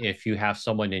 So if you have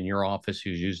someone in your office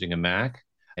who's using a Mac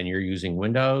and you're using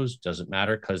Windows, doesn't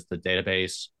matter because the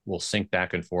database will sync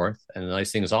back and forth. And the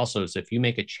nice thing is also is if you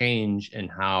make a change in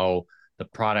how the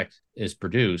product is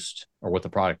produced, or what the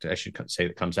product, I should say,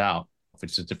 that comes out, if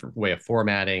it's a different way of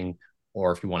formatting,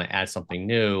 or if you want to add something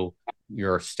new,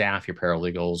 your staff, your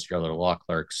paralegals, your other law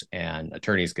clerks and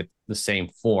attorneys get the same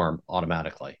form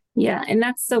automatically. Yeah, and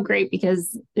that's so great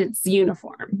because it's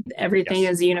uniform. Everything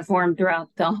is uniform throughout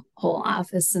the whole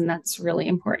office, and that's really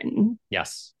important.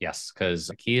 Yes, because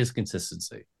the key is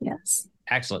consistency. Yes.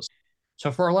 Excellent.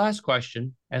 So for our last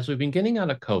question, as we've been getting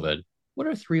out of COVID, what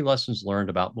are 3 lessons learned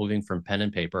about moving from pen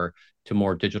and paper to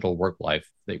more digital work life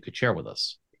that you could share with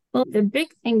us? Well, the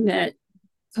big thing that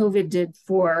COVID did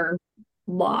for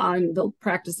law and the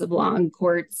practice of law in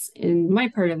courts in my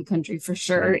part of the country for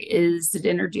sure is it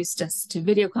introduced us to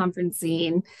video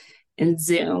conferencing and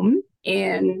Zoom.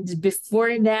 And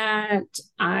before that,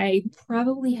 I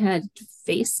probably had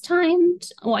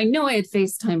FaceTimed. Oh, I know I had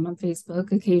FaceTime on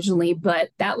Facebook occasionally, but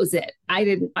that was it. I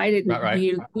didn't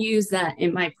use that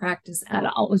in my practice at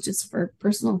all. It was just for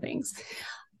personal things.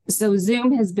 So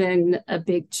Zoom has been a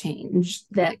big change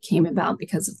that came about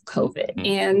because of COVID.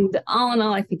 And all in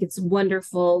all, I think it's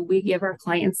wonderful. We give our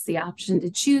clients the option to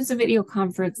choose a video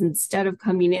conference instead of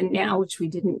coming in now, which we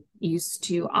didn't used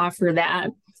to offer that.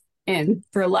 And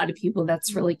for a lot of people,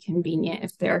 that's really convenient.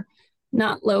 If they're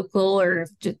not local or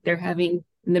if they're having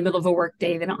in the middle of a work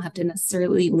day, they don't have to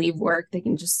necessarily leave work. They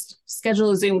can just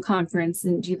schedule a Zoom conference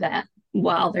and do that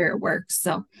while they're at work.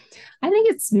 So I think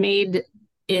it's made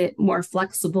it more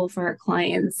flexible for our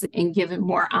clients and given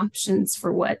more options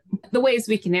for what the ways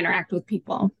we can interact with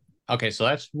people. Okay, so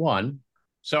that's one.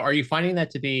 So are you finding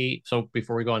that to be, so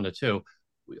before we go on to two,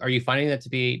 are you finding that to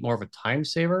be more of a time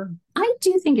saver? I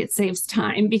do think it saves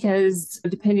time because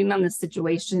depending on the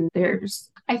situation,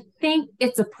 I think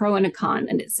it's a pro and a con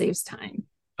and it saves time.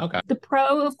 Okay. The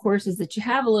pro, of course, is that you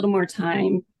have a little more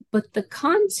time, but the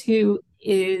con too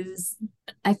is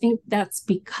I think that's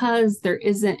because there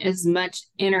isn't as much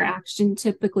interaction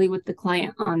typically with the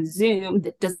client on Zoom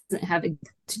that doesn't have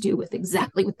to do with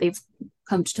exactly what they've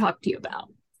come to talk to you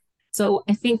about. So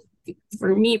I think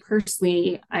for me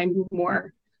personally, I'm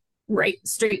more right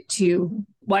straight to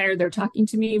why are they talking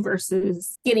to me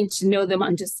versus getting to know them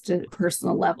on just a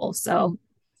personal level. So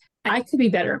I could be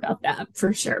better about that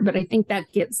for sure, but I think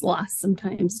that gets lost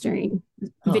sometimes during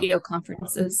video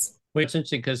conferences. Well, it's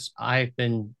interesting because I've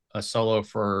been a solo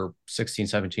for 16,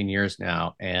 17 years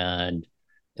now. And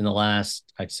in the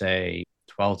last, I'd say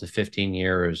 12 to 15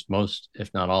 years, most,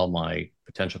 if not all, my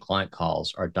potential client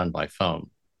calls are done by phone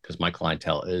because my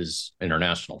clientele is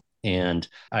international. And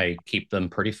I keep them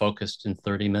pretty focused in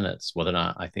 30 minutes, whether or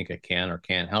not I think I can or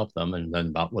can't help them, and then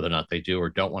about whether or not they do or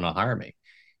don't want to hire me.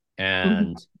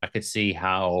 And I could see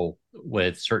how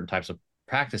with certain types of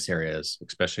practice areas,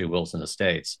 especially wills and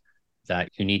estates, that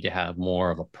you need to have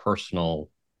more of a personal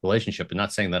relationship. And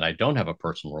not saying that I don't have a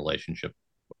personal relationship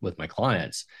with my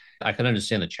clients. I can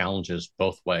understand the challenges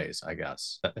both ways, I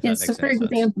guess. Yeah, so for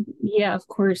example, yeah, of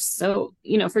course. So,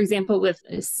 for example, with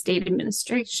estate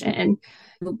administration,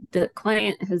 the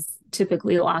client has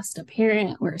typically lost a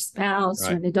parent or a spouse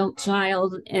or an adult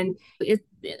child. And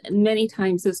many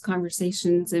times those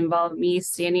conversations involve me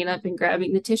standing up and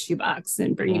grabbing the tissue box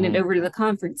and bringing it over to the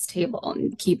conference table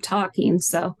and keep talking.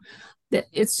 So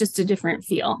it's just a different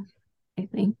feel, I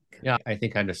think. Yeah, I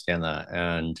think I understand that.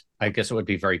 And I guess it would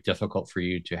be very difficult for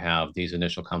you to have these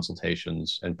initial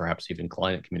consultations and perhaps even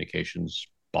client communications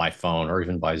by phone or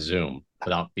even by Zoom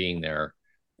without being there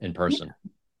in person.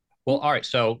 Yeah. Well, all right.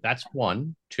 So that's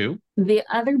one. Two. The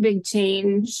other big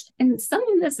change, and some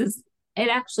of this it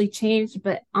actually changed,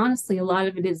 but honestly, a lot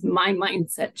of it is my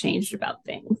mindset changed about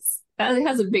things. That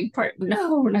has a big part.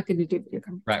 No, we're not going to do video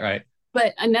conference. Right.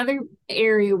 But another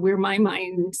area where my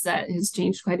mindset has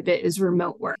changed quite a bit is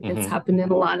remote work. It's happened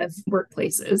in a lot of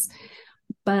workplaces.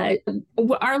 But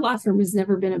our law firm has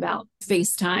never been about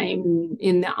FaceTime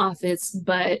in the office,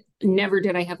 but never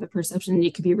did I have the perception that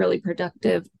you could be really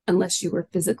productive unless you were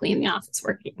physically in the office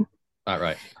working. All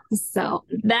right. So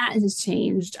that has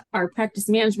changed. Our practice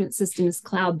management system is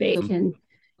cloud-based. I can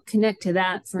connect to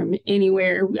that from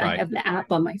anywhere. Right. I have the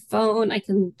app on my phone. I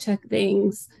can check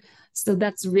things. So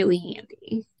that's really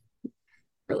handy.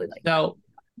 Really like that.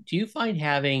 Do you find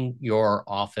having your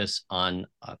office on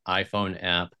an iPhone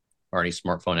app or any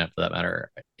smartphone app for that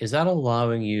matter, is that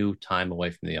allowing you time away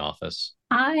from the office?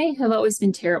 I have always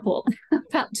been terrible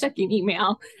about checking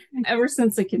email. Ever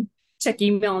since I could check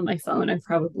email on my phone, I've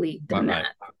probably done that.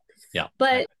 Yeah.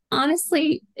 But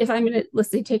honestly, if I'm going to,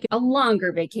 let's say, take a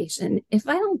longer vacation, if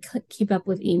I don't keep up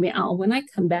with email, when I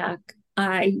come back,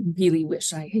 I really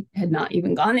wish I had not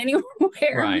even gone anywhere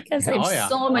because I have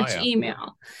so much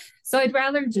email. So I'd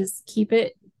rather just keep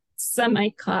it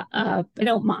semi-caught up. I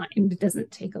don't mind. It doesn't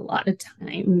take a lot of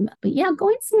time. But yeah,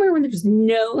 going somewhere where there's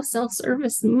no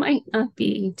self-service might not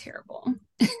be terrible.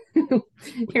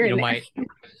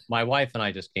 My wife and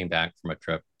I just came back from a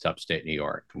trip to upstate New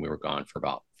York, and we were gone for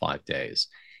about 5 days,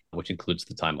 which includes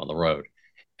the time on the road.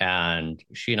 And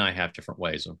she and I have different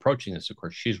ways of approaching this. Of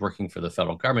course, she's working for the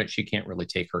federal government. She can't really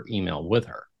take her email with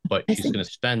her, but she's going to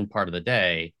spend part of the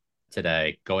day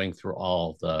today going through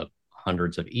all the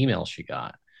hundreds of emails she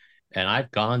got. And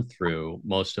I've gone through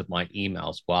most of my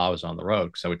emails while I was on the road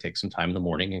because I would take some time in the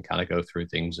morning and kind of go through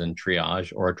things and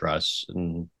triage or address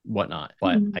and whatnot.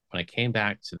 But when I came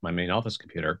back to my main office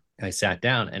computer, I sat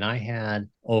down and I had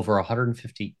over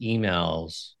 150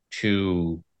 emails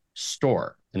to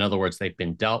store. In other words, they've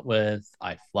been dealt with,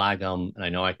 I flag them, and I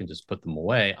know I can just put them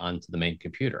away onto the main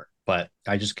computer. But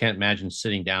I just can't imagine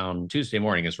sitting down Tuesday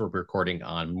morning as we're recording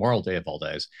on Memorial Day of all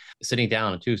days, sitting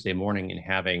down on Tuesday morning and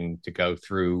having to go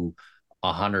through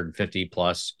 150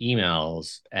 plus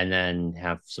emails and then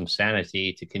have some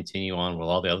sanity to continue on with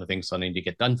all the other things I need to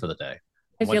get done for the day.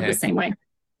 I feel the same way.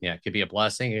 Yeah, it could be a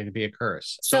blessing, it could be a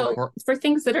curse. So for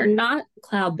things that are not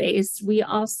cloud-based, we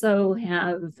also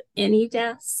have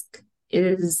AnyDesk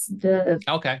is the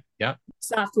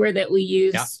software that we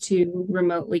use to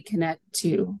remotely connect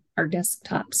to our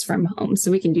desktops from home.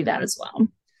 So we can do that as well.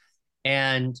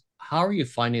 And how are you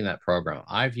finding that program?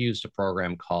 I've used a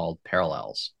program called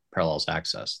Parallels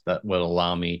Access that would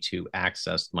allow me to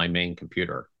access my main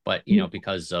computer. But,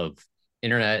 because of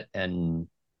internet and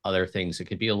other things, it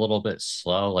could be a little bit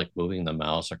slow, like moving the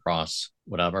mouse across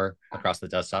the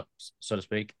desktop, so to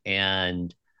speak.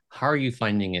 And how are you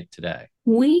finding it today?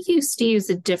 We used to use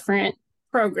a different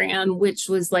program, which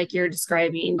was like you're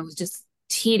describing. It was just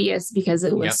tedious because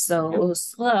it was so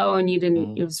slow and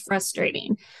it was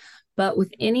frustrating. But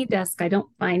with AnyDesk, I don't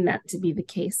find that to be the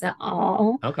case at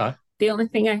all. Okay. The only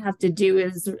thing I have to do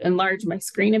is enlarge my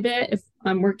screen a bit if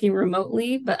I'm working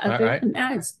remotely. But other than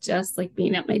that, it's just like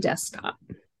being at my desktop.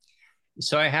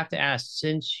 So I have to ask,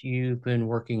 since you've been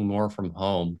working more from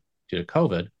home due to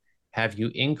COVID, have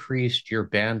you increased your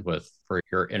bandwidth for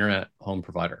your internet home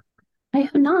provider? I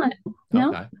have not. No.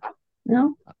 Okay.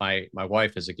 No. My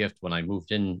wife, as a gift, when I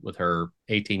moved in with her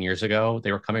 18 years ago,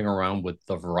 they were coming around with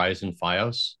the Verizon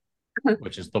Fios,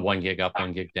 which is the 1 gig up,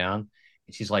 1 gig down.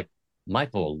 And she's like,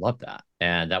 Michael will love that.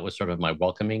 And that was sort of my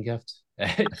welcoming gift.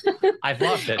 I've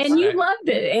loved it. And you loved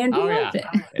it. And you loved it.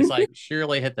 It's like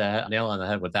surely hit the nail on the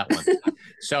head with that one.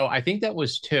 So I think that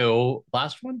was 2.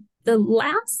 Last one? The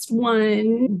last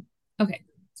one. Okay.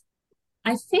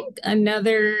 I think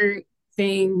another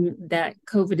thing that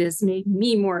COVID has made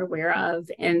me more aware of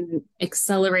and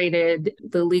accelerated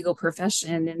the legal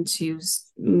profession into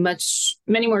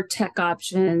many more tech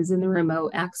options and the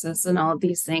remote access and all of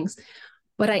these things.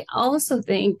 But I also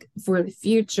think for the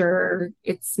future,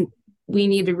 we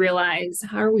need to realize,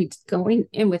 how are we going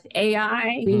in with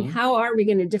AI? I mean, how are we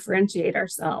going to differentiate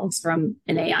ourselves from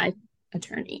an AI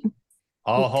attorney?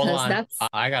 Oh, hold on.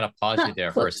 I got to pause you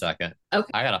there for a second.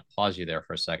 Okay. I got to pause you there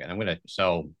for a second.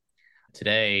 So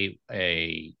today,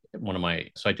 I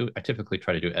typically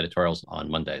try to do editorials on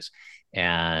Mondays.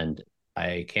 And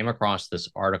I came across this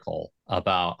article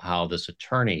about how this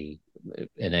attorney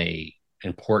in a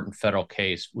important federal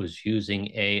case was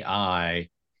using AI.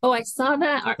 Oh, I saw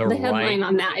that, the headline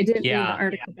on that. I didn't read the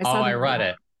article. I read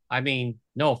it. I mean,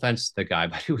 no offense to the guy,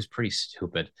 but he was pretty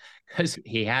stupid because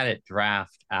he had it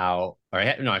draft out,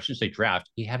 I shouldn't say draft.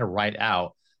 He had to write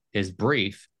out his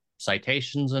brief,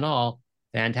 citations and all,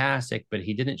 fantastic, but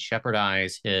he didn't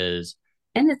shepherdize his.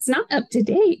 And it's not up to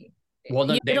date. Well,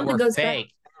 no, they were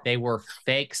fake. They were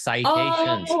fake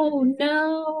citations. Oh,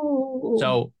 no.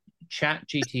 So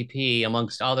ChatGTP,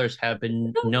 amongst others, have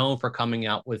been known for coming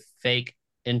out with fake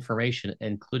information,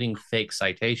 including fake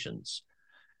citations.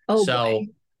 Oh, boy.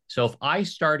 So if I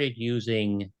started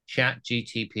using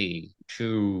ChatGTP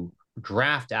to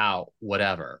draft out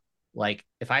whatever, like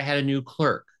if I had a new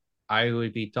clerk, I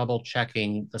would be double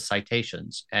checking the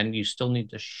citations, and you still need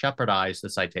to shepherdize the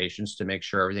citations to make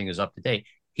sure everything is up to date.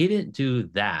 He didn't do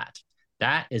that.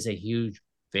 That is a huge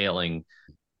failing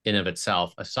in of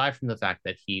itself, aside from the fact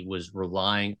that he was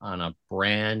relying on a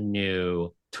brand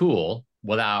new tool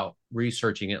without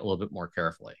researching it a little bit more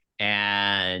carefully.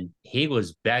 And he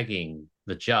was begging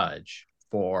the judge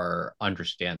for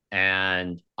understanding.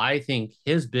 And I think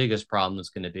his biggest problem is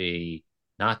going to be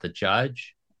not the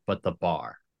judge, but the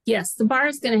bar. Yes, the bar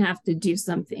is going to have to do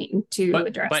something to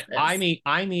address this. But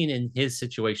I mean in his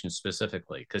situation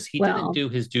specifically, because he didn't do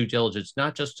his due diligence,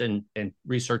 not just in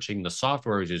researching the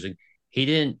software he was using. He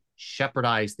didn't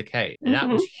shepherdize the case. And that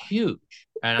was huge.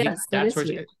 And I think that's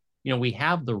where, we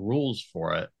have the rules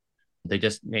for it. They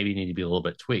just maybe need to be a little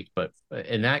bit tweaked. But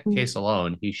in that case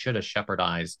alone, he should have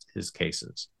shepherdized his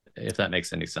cases, if that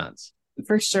makes any sense.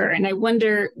 For sure. And I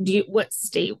wonder, what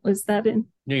state was that in?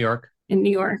 New York. In New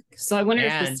York. So I wonder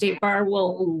if the state bar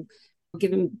will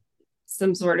give him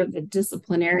some sort of a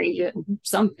disciplinary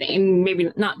something,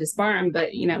 maybe not disbar him,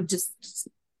 but, just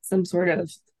some sort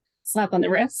of slap on the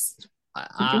wrist.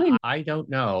 doing? I don't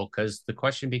know, because the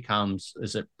question becomes,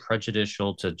 is it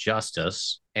prejudicial to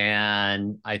justice?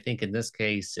 And I think in this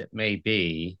case, it may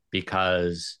be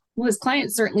because, Well, his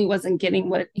client certainly wasn't getting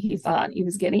what he thought he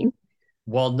was getting.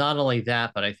 well, not only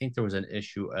that, but I think there was an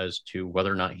issue as to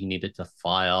whether or not he needed to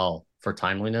file for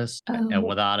timeliness. And Oh,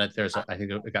 without it, I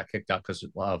think it got kicked out because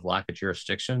of lack of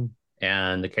jurisdiction.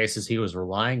 And the cases he was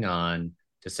relying on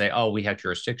to say, oh, we have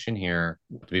jurisdiction here,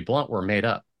 to be blunt, were made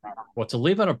up. Well, to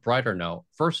leave on a brighter note,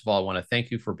 first of all, I want to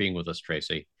thank you for being with us,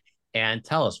 Tracy. And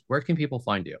tell us, where can people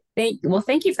find you?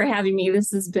 thank you for having me.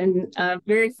 This has been a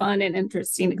very fun and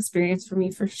interesting experience for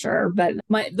me for sure. But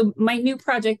my new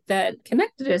project that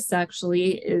connected us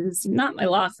actually is not my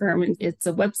law firm. It's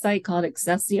a website called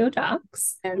Accessio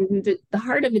Docs, and the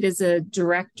heart of it is a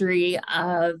directory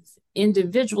of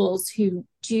individuals who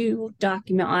do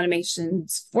document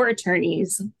automations for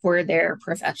attorneys for their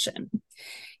profession.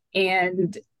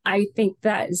 And I think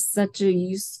that is such a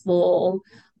useful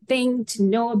thing to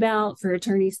know about for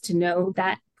attorneys to know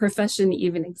that profession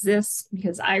even exists,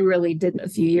 because I really did a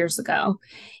few years ago.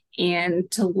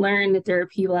 And to learn that there are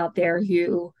people out there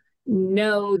who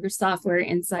know your software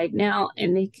inside and out,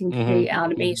 and they can create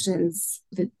automations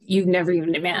that you've never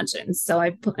even imagined. So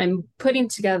I'm putting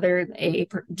together a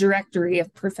directory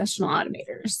of professional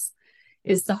automators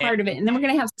is the heart of it. And then we're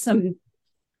going to have some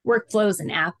workflows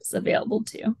and apps available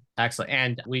too. Excellent.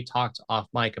 And we talked off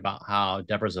mic about how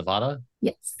Deborah Zavada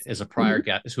is a prior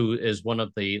guest, who is one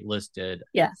of the listed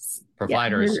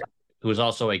providers, who is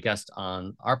also a guest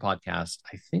on our podcast,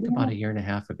 I think about a year and a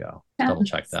half ago. Double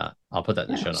check that. I'll put that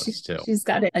in the show notes too. She's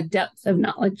got a depth of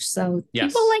knowledge. So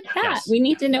people like that, we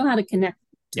need to know how to connect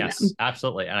to them.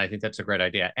 Absolutely. And I think that's a great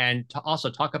idea. And to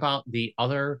also talk about the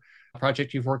other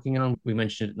project you're working on. We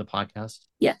mentioned it in the podcast.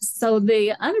 Yes. So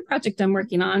the other project I'm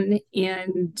working on,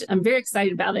 and I'm very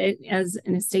excited about it as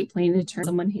an estate planning attorney,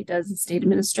 someone who does estate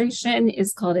administration,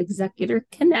 is called Executor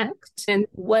Connect. And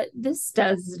what this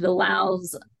does is it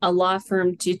allows a law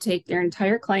firm to take their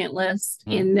entire client list.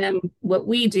 And then what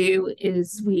we do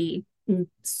is we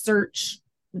search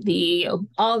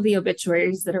all the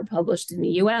obituaries that are published in the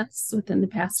US within the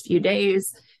past few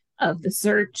days of the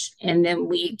search, and then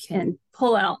we can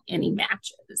pull out any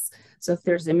matches. So if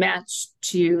there's a match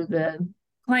to the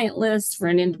client list for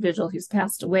an individual who's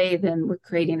passed away, then we're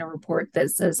creating a report that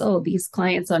says, oh, these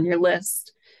clients on your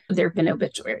list, there have been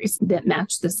obituaries that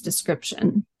match this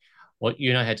description. Well, you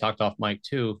and I had talked off mic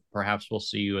too. Perhaps we'll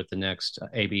see you at the next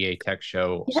ABA Tech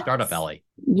Show, Startup Alley.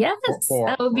 Yes,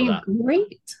 that would be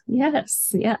great. Yes,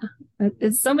 yeah.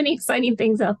 There's so many exciting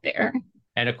things out there.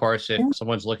 And of course, if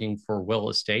someone's looking for will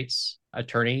estates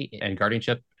attorney and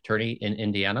guardianship attorney in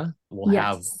Indiana, we'll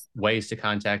have ways to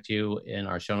contact you in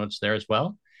our show notes there as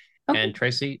well. And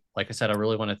Tracy, like I said, I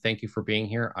really want to thank you for being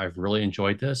here. I've really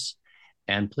enjoyed this.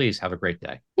 And please have a great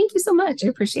day. Thank you so much. I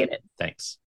appreciate it.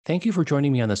 Thanks. Thank you for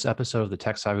joining me on this episode of the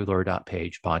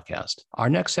TechSavvyLawyer.page podcast. Our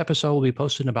next episode will be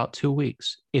posted in about 2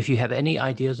 weeks. If you have any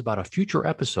ideas about a future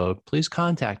episode, please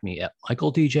contact me at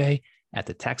michaeldj@the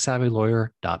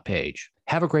TechSavvyLawyer.page.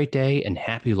 Have a great day and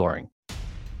happy lawyering.